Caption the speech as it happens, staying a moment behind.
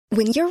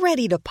When you're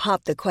ready to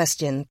pop the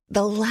question,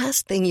 the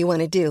last thing you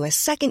want to do is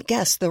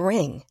second-guess the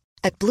ring.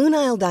 At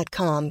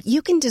BlueNile.com,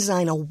 you can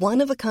design a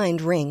one-of-a-kind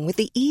ring with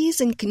the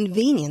ease and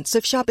convenience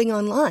of shopping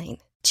online.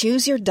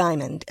 Choose your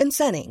diamond and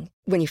setting.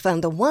 When you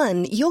find the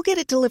one, you'll get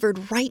it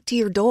delivered right to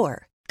your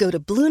door. Go to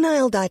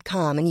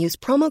BlueNile.com and use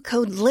promo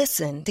code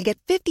LISTEN to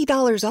get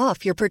 $50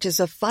 off your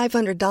purchase of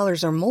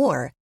 $500 or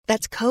more.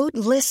 That's code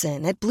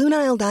LISTEN at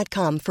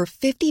BlueNile.com for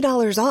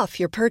 $50 off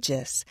your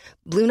purchase.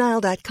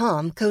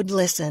 BlueNile.com, code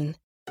LISTEN.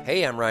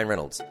 Hey, I'm Ryan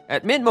Reynolds.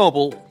 At Mint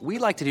Mobile, we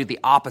like to do the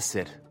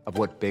opposite of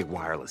what Big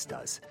Wireless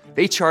does.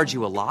 They charge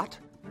you a lot,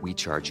 we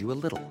charge you a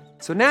little.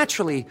 So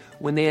naturally,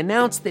 when they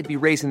announced they'd be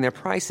raising their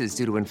prices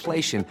due to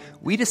inflation,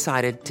 we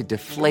decided to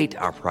deflate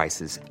our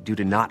prices due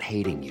to not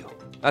hating you.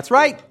 That's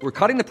right. We're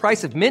cutting the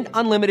price of Mint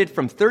Unlimited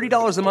from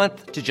 $30 a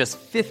month to just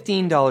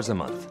 $15 a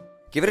month.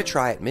 Give it a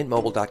try at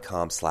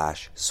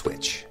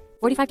mintmobile.com/switch.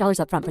 $45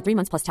 up front for 3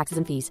 months plus taxes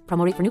and fees.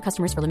 Promo rate for new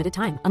customers for limited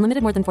time.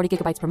 Unlimited more than 40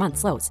 gigabytes per month.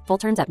 Slows full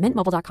terms at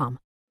mintmobile.com.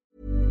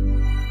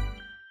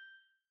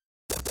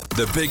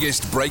 The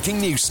biggest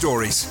breaking news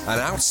stories and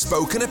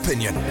outspoken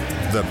opinion.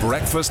 The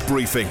Breakfast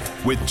Briefing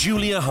with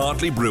Julia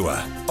Hartley-Brewer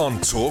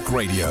on Talk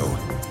Radio.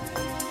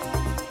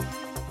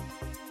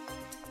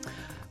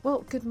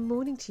 Well, good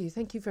morning to you.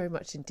 Thank you very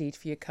much indeed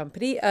for your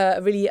company. A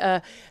really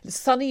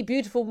sunny,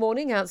 beautiful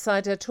morning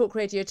outside Talk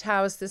Radio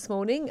Towers this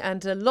morning,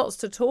 and lots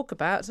to talk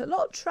about, a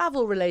lot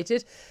travel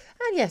related.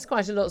 And yes,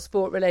 quite a lot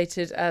sport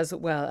related as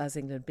well, as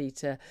England beat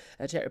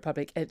Czech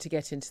Republic to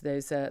get into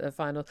those the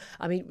final.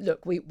 I mean,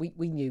 look, we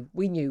knew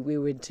we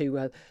were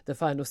into the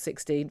final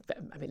 16.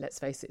 I mean, let's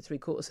face it,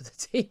 3/4 of the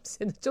teams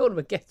in the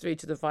tournament get through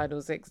to the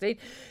final 16.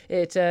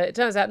 It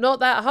turns out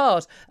not that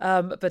hard,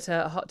 but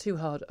too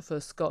hard for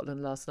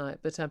Scotland last night.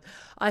 But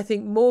I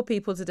think more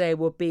people today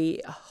will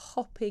be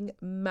hopping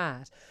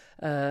mad.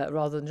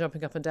 Rather than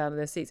jumping up and down in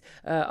their seats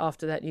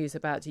after that news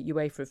about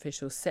UEFA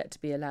officials set to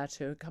be allowed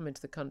to come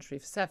into the country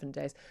for 7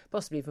 days,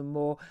 possibly even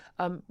more,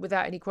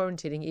 without any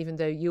quarantining, even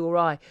though you or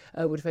I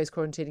would face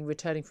quarantining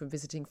returning from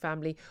visiting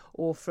family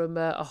or from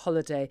a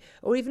holiday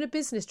or even a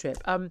business trip.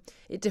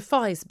 It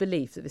defies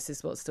belief that this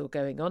is what's still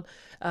going on,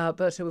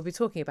 but we'll be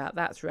talking about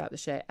that throughout the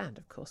show, and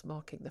of course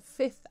marking the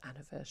 5th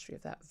anniversary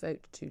of that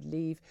vote to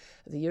leave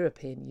the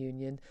European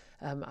Union.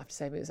 I have to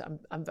say,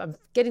 I'm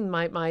getting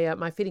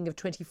my feeling of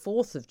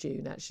 24th of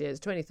June, actually. It's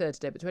 23rd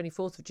today, but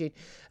 24th of June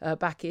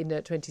back in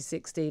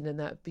 2016, and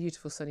that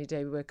beautiful sunny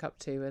day we woke up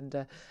to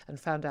and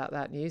found out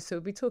that news. So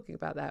we'll be talking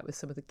about that with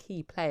some of the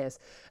key players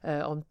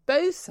on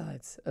both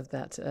sides of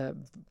that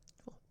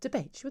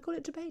debate. Should we call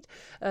it debate?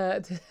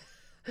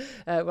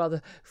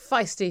 Rather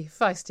feisty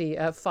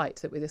fight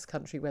that this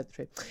country went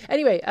through.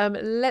 Anyway,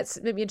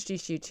 let me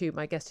introduce you to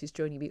my guest who's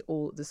joining me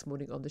all this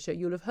morning on the show.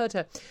 You'll have heard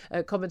her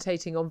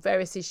commentating on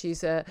various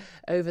issues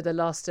over the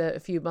last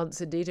few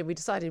months indeed, and we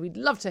decided we'd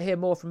love to hear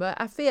more from her.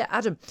 Afia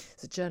Adam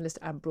is a journalist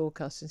and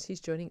broadcaster, and she's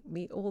joining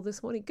me all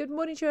this morning. Good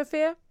morning to you,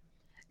 Afia.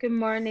 Good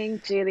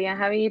morning, Julia.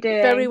 How are you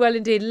doing? Very well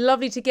indeed.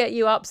 Lovely to get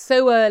you up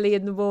so early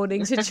in the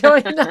morning to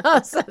join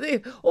us. I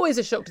think always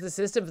a shock to the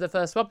system for the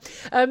first one.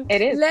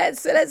 It is.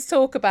 Let's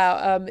talk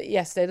about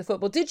yesterday, the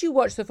football. Did you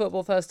watch the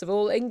football first of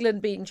all?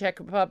 England beating Czech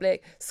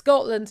Republic,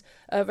 Scotland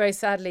very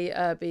sadly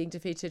being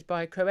defeated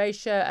by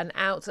Croatia and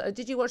out.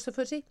 Did you watch the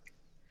footy?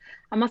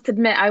 I must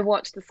admit, I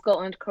watched the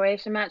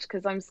Scotland-Croatia match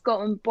because I'm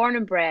Scotland born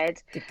and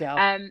bred. Good girl.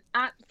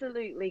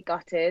 Absolutely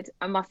gutted.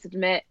 I must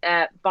admit,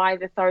 by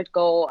the third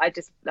goal, I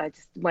just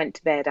went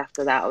to bed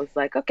after that. I was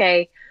like,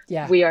 okay,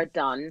 yeah, we are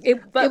done.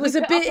 It was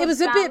a bit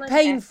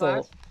painful.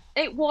 Effort.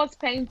 It was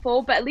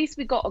painful, but at least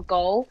we got a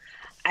goal.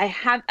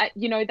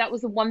 That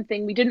was the one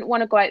thing. We didn't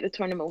want to go out the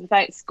tournament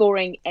without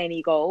scoring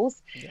any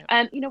goals.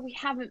 Yeah. We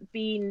haven't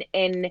been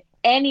in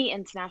any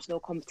international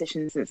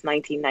competition since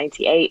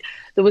 1998.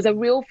 There was a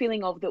real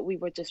feeling of that we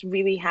were just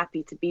really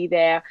happy to be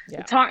there. Yeah.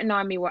 The Tartan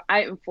Army were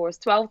out in force,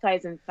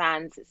 12,000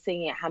 fans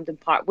singing at Hampden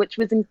Park, which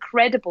was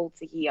incredible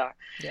to hear.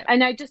 Yeah.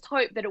 And I just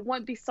hope that it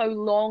won't be so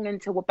long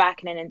until we're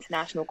back in an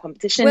international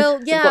competition.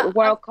 Well, yeah, we've got the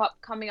World Cup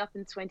coming up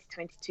in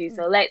 2022,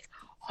 so let's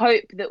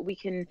hope that we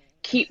can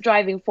keep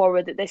driving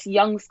forward, that this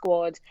young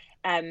squad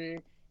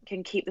can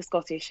keep the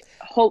Scottish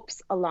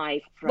hopes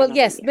alive. Well,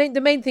 yes,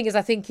 the main thing is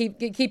I think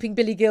keeping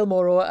Billy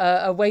Gilmore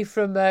away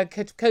from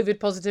COVID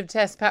positive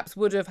tests perhaps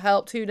would have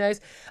helped. Who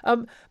knows?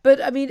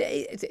 But I mean,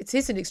 it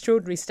is an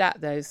extraordinary stat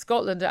though.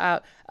 Scotland are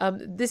out.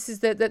 This is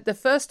the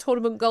first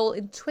tournament goal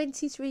in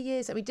 23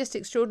 years. I mean, just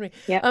extraordinary.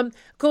 Yep. Of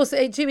course,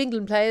 2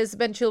 England players,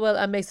 Ben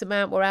Chilwell and Mason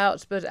Mount, were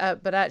out, but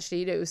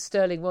actually, it was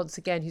Sterling once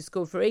again who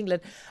scored for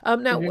England.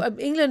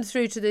 England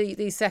through to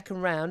the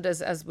second round,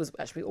 as was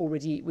actually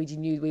we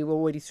knew we were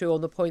already through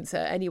on the points points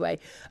anyway.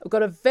 We've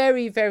got a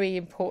very, very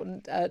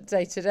important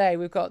day today.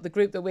 We've got the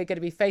group that we're going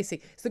to be facing.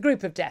 It's the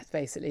group of death,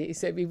 basically.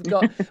 So we've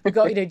got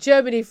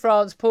Germany,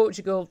 France,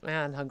 Portugal,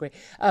 and Hungary.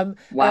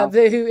 Wow.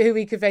 Who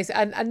we could face,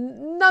 and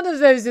none of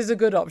those is a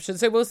good option.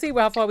 So we'll see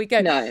how far we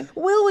go. No.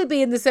 Will we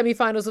be in the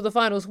semi-finals or the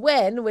finals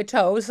when we're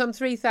told some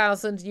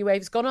 3,000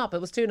 UEFA's gone up?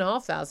 It was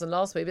 2,500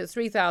 last week, but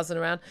 3,000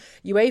 around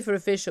UEFA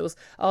officials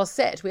are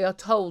set, we are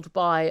told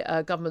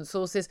by government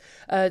sources,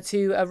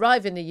 to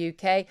arrive in the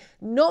UK,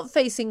 not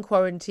facing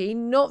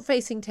quarantine, not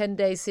facing 10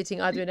 days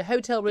sitting either in a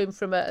hotel room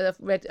from a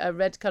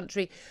red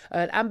country,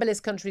 an amber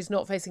list country is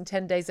not facing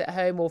 10 days at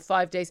home or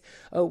 5 days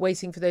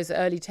waiting for those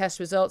early test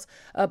results,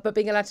 but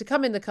being allowed to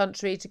come in the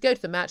country, to go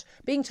to the match,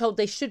 being told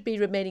they should be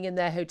remaining in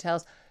their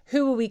hotels.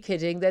 Who are we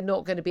kidding? They're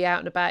not going to be out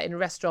and about in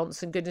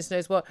restaurants and goodness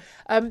knows what.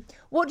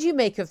 What do you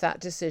make of that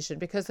decision?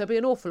 Because there'll be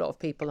an awful lot of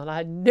people, and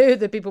I know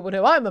that people will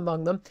know I'm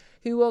among them,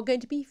 who are going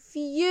to be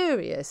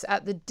furious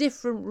at the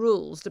different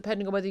rules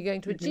depending on whether you're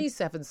going to a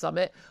G7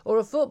 summit or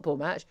a football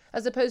match,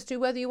 as opposed to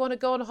whether you want to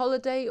go on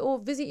holiday or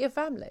visit your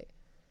family.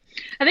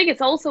 I think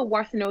it's also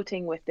worth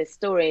noting with this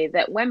story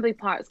that Wembley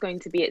Park is going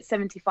to be at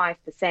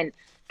 75%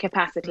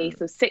 capacity,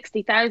 so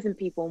 60,000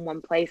 people in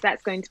one place.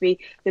 That's going to be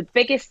the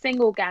biggest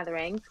single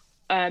gathering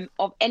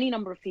of any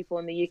number of people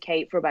in the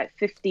UK for about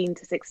 15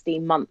 to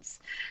 16 months.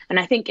 And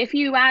I think if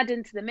you add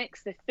into the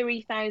mix the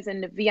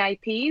 3,000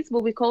 VIPs,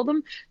 will we call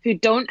them, who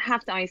don't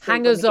have to isolate.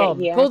 Hangers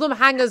on. Call them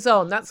hangers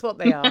on. That's what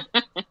they are.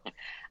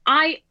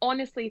 I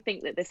honestly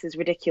think that this is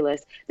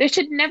ridiculous. There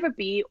should never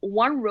be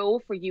one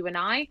rule for you and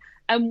I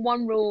and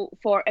one rule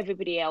for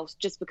everybody else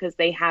just because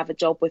they have a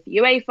job with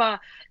UEFA,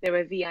 they're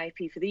a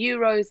VIP for the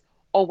Euros,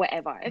 or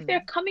whatever. If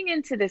they're coming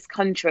into this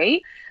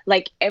country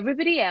like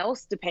everybody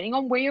else, depending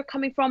on where you're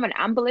coming from, an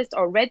amber list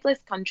or red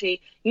list country,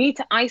 you need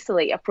to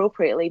isolate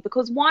appropriately.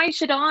 Because why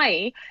should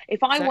I,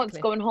 if I want to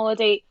go on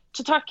holiday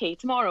to Turkey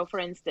tomorrow, for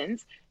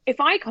instance, if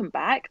I come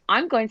back,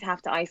 I'm going to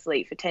have to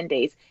isolate for 10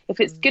 days. If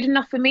it's good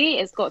enough for me,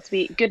 it's got to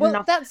be good enough.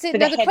 Well, that's it.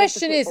 Now, the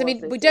question is, I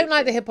mean, we don't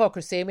like the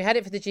hypocrisy, and we had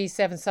it for the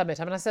G7 summit.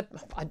 I mean, I said,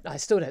 I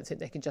still don't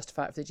think they can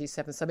justify it for the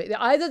G7 summit.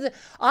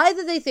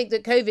 Either they think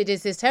that COVID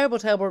is this terrible,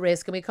 terrible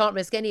risk, and we can't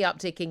risk any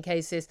uptick in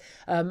cases,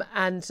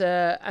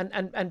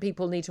 and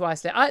people need to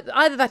isolate.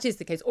 Either that is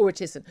the case, or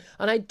it isn't.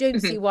 And I don't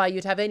see why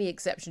you'd have any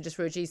exception just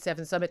for a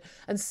G7 summit,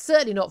 and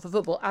certainly not for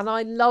football. And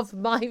I love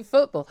my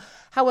football.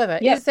 However,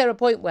 is there a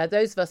point where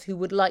those of us who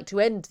would like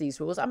to end these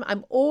rules,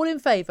 I'm all in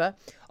favour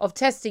of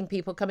testing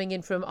people coming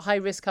in from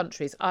high-risk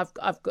countries. I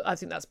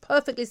think that's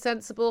perfectly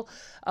sensible,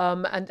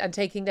 and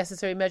taking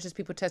necessary measures,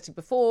 people testing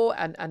before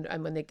and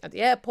when they at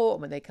the airport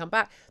and when they come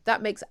back,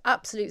 that makes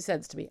absolute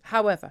sense to me.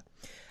 However,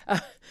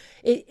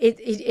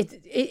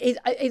 it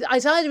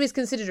either is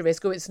considered a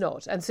risk or it's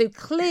not. And so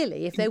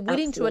clearly, if they're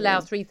willing to allow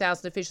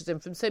 3,000 officials in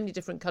from so many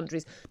different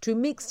countries to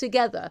mix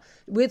together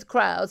with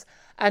crowds,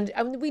 and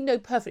we know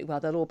perfectly well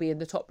they'll all be in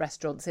the top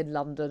restaurants in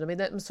London. I mean,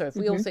 I'm sorry, if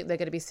we all think they're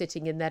going to be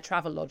sitting in their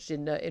travel lodge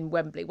in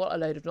Wembley, what a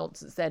load of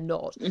nonsense. They're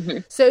not.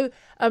 So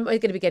they're going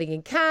to be getting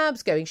in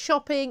cabs, going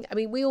shopping. I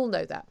mean, we all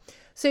know that.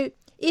 So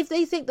if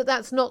they think that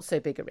that's not so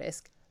big a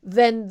risk,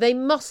 then they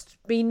must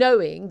be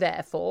knowing,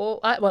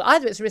 therefore,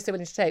 either it's a risk they're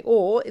willing to take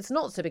or it's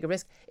not so big a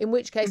risk, in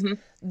which case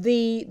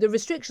the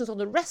restrictions on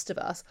the rest of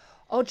us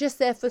are just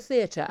there for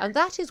theatre. And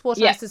that is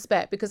what I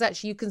suspect, because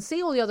actually you can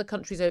see all the other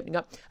countries opening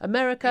up.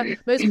 America,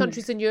 most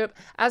countries in Europe,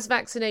 as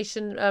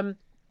vaccination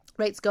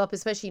rates go up,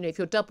 especially if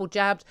you're double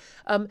jabbed,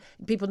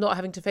 people not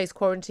having to face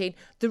quarantine.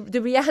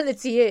 The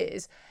reality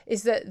is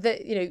that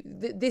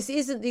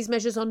these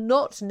measures are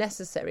not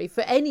necessary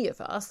for any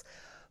of us.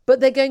 But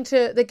they're going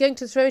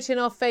to throw it in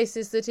our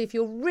faces that if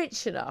you're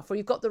rich enough or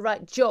you've got the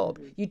right job,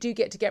 you do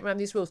get to get around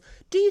these rules.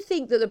 Do you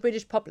think that the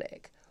British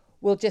public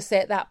will just say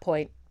at that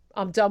point,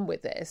 I'm done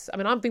with this? I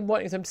mean, I've been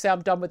wanting them to say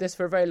I'm done with this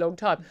for a very long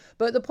time.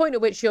 But at the point at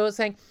which you're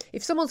saying,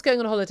 if someone's going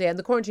on holiday and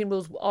the quarantine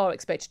rules are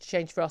expected to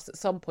change for us at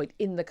some point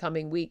in the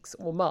coming weeks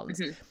or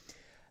months,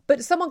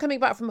 but someone coming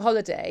back from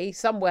holiday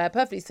somewhere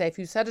perfectly safe,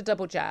 who's had a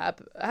double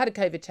jab, had a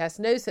COVID test,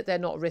 knows that they're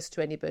not a risk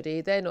to anybody,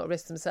 they're not a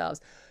risk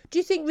themselves. Do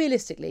you think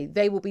realistically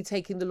they will be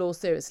taking the law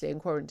seriously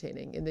and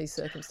quarantining in these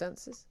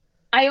circumstances?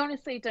 I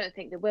honestly don't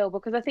think they will,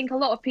 because I think a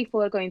lot of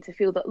people are going to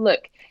feel that,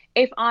 look,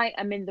 if I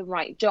am in the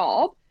right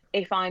job,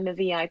 if I'm a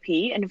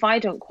VIP, and if I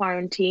don't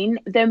quarantine,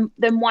 then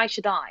why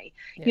should I?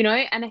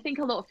 And I think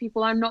a lot of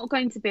people are not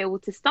going to be able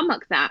to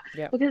stomach that,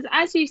 because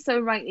as you so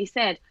rightly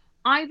said,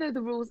 either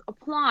the rules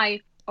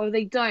apply or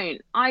they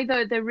don't.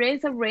 Either there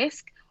is a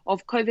risk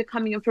of COVID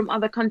coming in from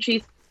other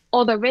countries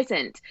or there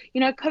isn't.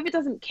 COVID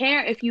doesn't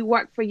care if you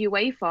work for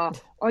UEFA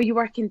or you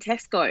work in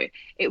Tesco.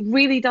 It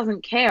really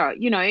doesn't care,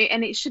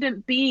 and it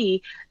shouldn't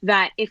be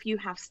that if you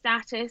have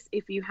status,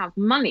 if you have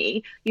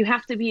money, you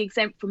have to be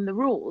exempt from the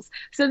rules.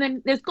 So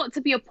then there's got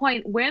to be a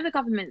point where the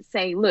government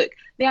say, look,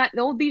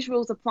 all these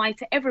rules apply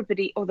to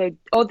everybody or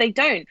they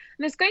don't. And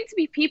there's going to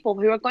be people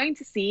who are going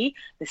to see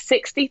the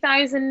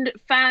 60,000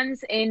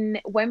 fans in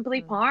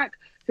Wembley Park,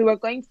 who are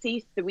going to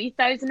see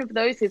 3,000 of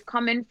those who've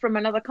come in from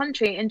another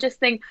country and just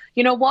think,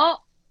 you know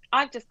what,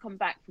 I've just come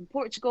back from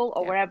Portugal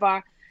or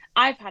wherever,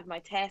 I've had my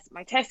test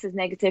is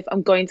negative,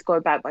 I'm going to go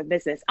about my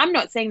business. I'm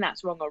not saying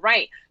that's wrong or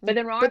right, but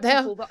there are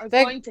people that are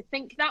going to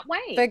think that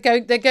way.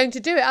 They're going to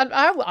do it. And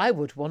I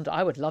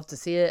would love to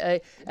see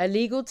a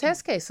legal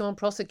test case, someone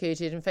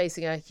prosecuted and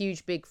facing a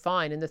huge big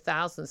fine in the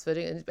thousands for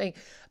doing it.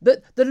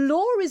 But the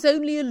law is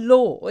only a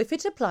law if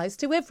it applies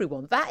to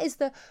everyone. That is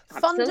the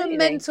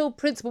fundamental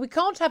principle. We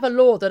can't have a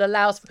law that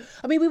allows,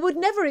 we would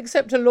never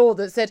accept a law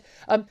that said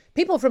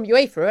people from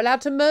UEFA are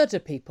allowed to murder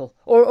people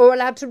or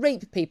allowed to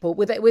rape people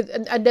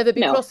and never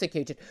be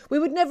prosecuted. We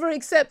would never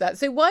accept that.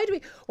 So why do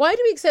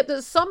we accept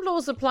that some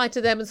laws apply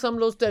to them and some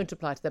laws don't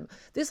apply to them?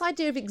 This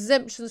idea of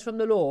exemptions from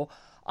the law,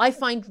 I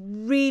find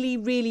really,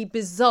 really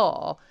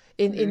bizarre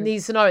in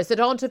these scenarios that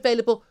aren't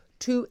available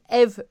to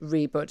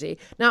everybody.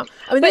 Now,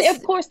 but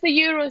of course, the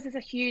Euros is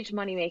a huge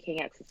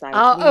money-making exercise.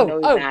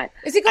 That.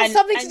 Has it got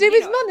something to do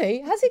with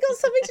money? Has it got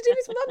something to do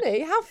with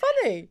money? How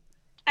funny!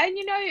 And,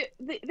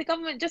 the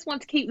government just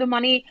want to keep the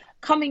money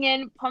coming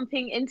in,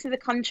 pumping into the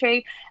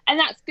country. And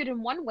that's good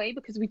in one way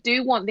because we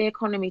do want the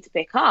economy to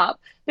pick up.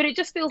 But it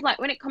just feels like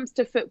when it comes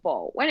to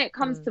football, when it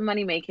comes to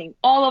money making,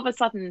 all of a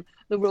sudden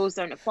the rules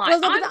don't apply.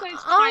 I'm going to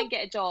try and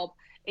get a job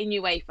in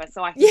UEFA,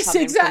 so I can yes,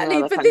 exactly.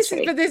 But this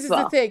is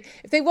the thing.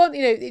 If they want,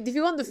 if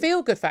you want the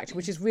feel-good factor,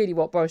 which is really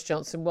what Boris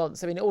Johnson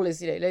wants. All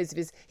his, loads of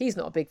his. He's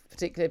not a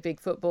particularly big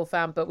football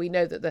fan, but we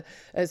know that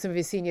some of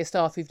his senior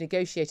staff who've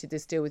negotiated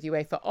this deal with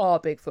UEFA are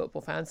big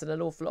football fans, and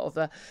an awful lot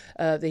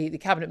of the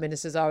cabinet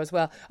ministers are as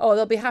well. Oh,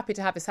 they'll be happy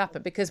to have this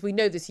happen because we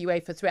know this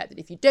UEFA threat that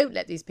if you don't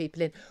let these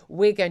people in,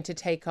 we're going to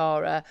take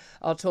our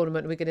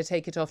tournament and we're going to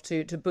take it off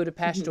to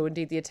Budapest, or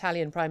indeed the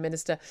Italian Prime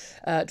Minister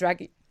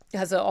Draghi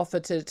has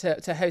offered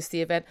to host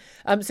the event.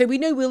 So we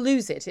know we'll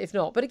lose it if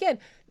not. But again,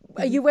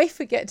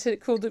 UEFA get to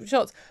call the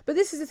shots. But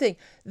this is the thing.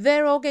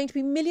 There are going to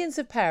be millions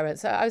of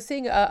parents. I was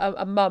seeing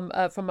a mum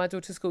from my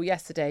daughter's school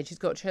yesterday, and she's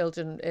got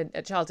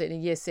a child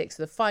in year 6,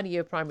 the final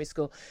year of primary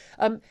school.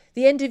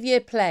 The end of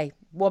year play,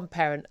 one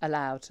parent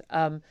allowed.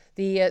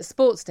 The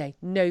sports day,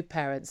 no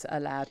parents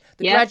allowed.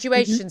 The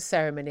graduation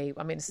ceremony,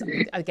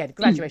 again,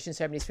 graduation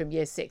ceremonies from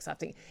year 6, I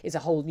think, is a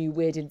whole new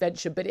weird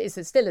invention, but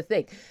it's still a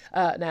thing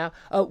now.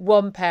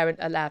 One parent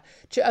allowed.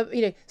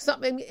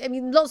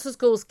 Lots of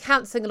schools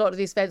cancelling a lot of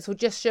these events or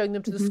just showing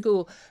them to the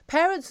school.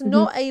 Parents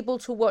not able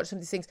to watch some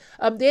of these things.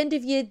 The end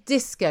of year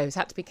discos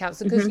had to be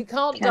cancelled because you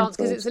can't dance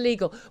because it's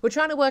illegal. We're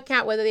trying to work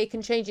out whether they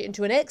can change it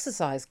into an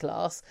exercise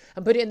class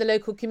and put it in the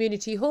local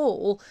community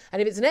hall.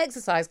 And if it's an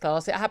exercise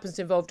class, it happens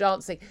to involve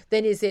dancing,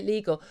 then is it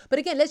legal? But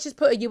again, let's just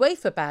put a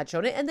UEFA badge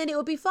on it and then it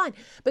will be fine.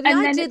 But the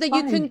idea that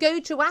you can go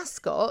to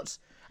Ascot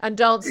and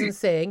dance and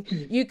sing,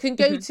 you can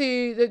go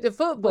to the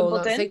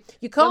football dancing,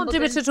 you can't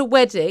do it at a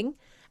wedding,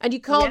 and you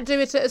can't do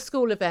it at a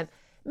school event.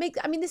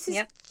 This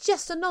is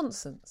just a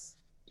nonsense.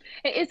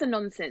 It is a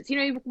nonsense.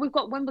 We've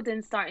got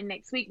Wimbledon starting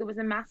next week. There was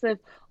a massive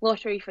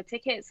lottery for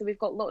tickets, so we've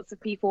got lots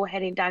of people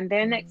heading down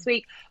there next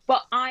week.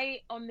 But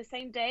on the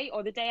same day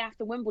or the day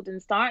after Wimbledon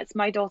starts,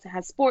 my daughter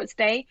has sports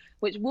day,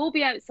 which will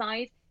be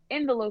outside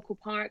in the local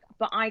park,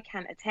 but I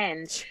can't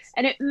attend.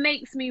 And it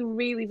makes me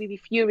really, really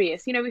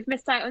furious. We've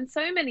missed out on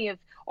so many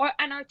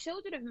and our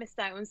children have missed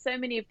out on so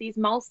many of these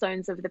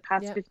milestones over the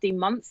past 15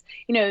 months.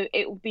 They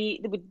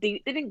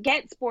didn't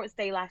get sports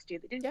day last year.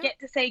 They didn't get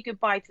to say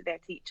goodbye to their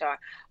teacher.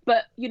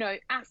 But,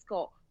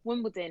 Ascot,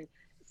 Wimbledon,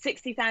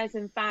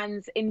 60,000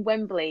 fans in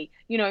Wembley,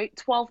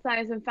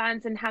 12,000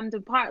 fans in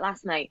Hampden Park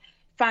last night.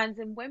 Fans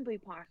in Wembley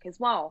Park as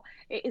well.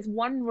 It is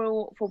one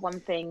rule for one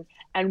thing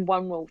and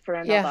one rule for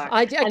another.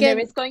 And there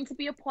is going to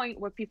be a point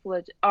where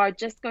people are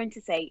just going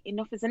to say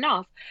enough is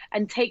enough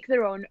and take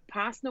their own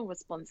personal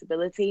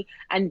responsibility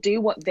and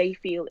do what they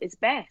feel is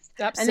best.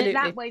 Absolutely. And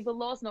in that way, the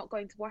law's not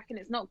going to work and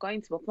it's not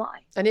going to apply.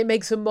 And it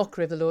makes a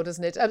mockery of the law,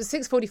 doesn't it?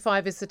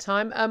 6:45 is the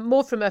time.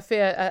 More from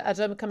Afia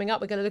Adam coming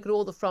up. We're going to look at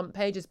all the front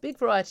pages. Big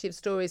variety of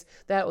stories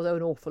there, although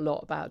an awful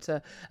lot about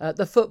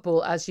the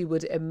football, as you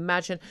would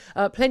imagine.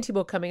 Plenty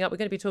more coming up. We're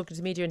going to be talking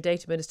to Media and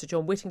Data Minister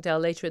John Whittingdale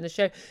later in the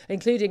show,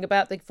 including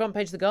about the front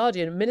page of The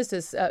Guardian,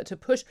 ministers to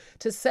push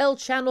to sell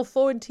Channel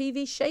 4 and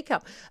TV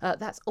shake-up.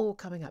 That's all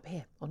coming up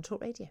here on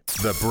Talk Radio.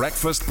 The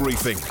Breakfast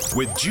Briefing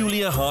with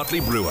Julia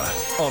Hartley-Brewer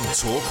on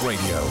Talk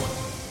Radio.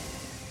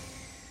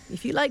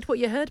 If you liked what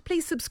you heard,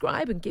 please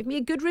subscribe and give me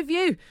a good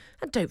review.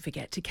 And don't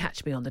forget to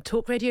catch me on the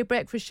Talk Radio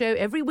Breakfast Show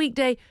every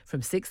weekday from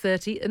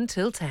 6:30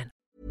 until 10.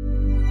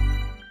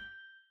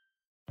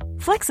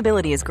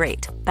 Flexibility is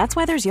great. That's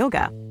why there's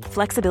yoga.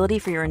 Flexibility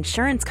for your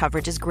insurance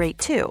coverage is great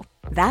too.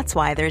 That's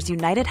why there's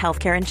United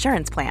Healthcare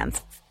Insurance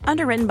Plans.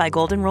 Underwritten by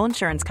Golden Rule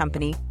Insurance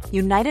Company,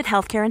 United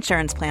Healthcare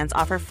Insurance Plans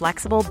offer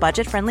flexible,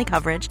 budget-friendly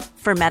coverage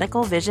for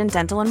medical, vision,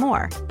 dental, and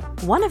more.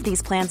 One of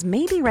these plans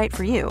may be right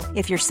for you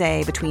if you're,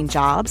 say, between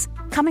jobs,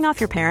 coming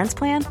off your parents'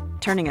 plan,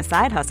 turning a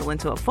side hustle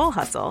into a full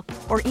hustle,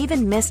 or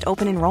even missed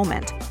open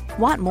enrollment.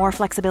 Want more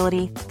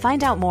flexibility?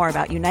 Find out more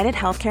about United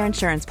Healthcare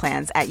Insurance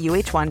Plans at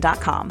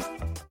uh1.com.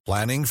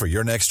 Planning for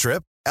your next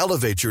trip?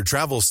 Elevate your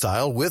travel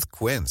style with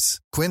Quince.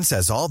 Quince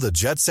has all the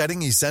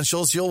jet-setting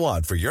essentials you'll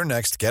want for your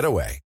next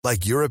getaway,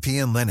 like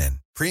European linen,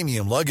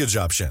 premium luggage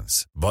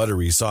options,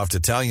 buttery soft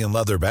Italian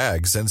leather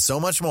bags, and so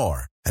much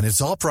more. And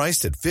it's all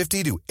priced at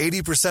 50 to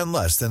 80%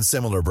 less than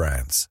similar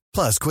brands.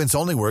 Plus, Quince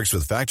only works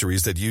with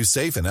factories that use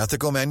safe and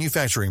ethical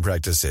manufacturing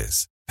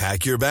practices.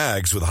 Pack your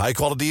bags with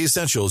high-quality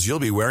essentials you'll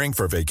be wearing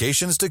for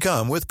vacations to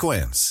come with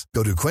Quince.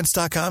 Go to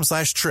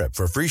quince.com/trip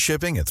for free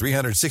shipping and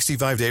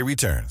 365-day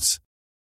returns.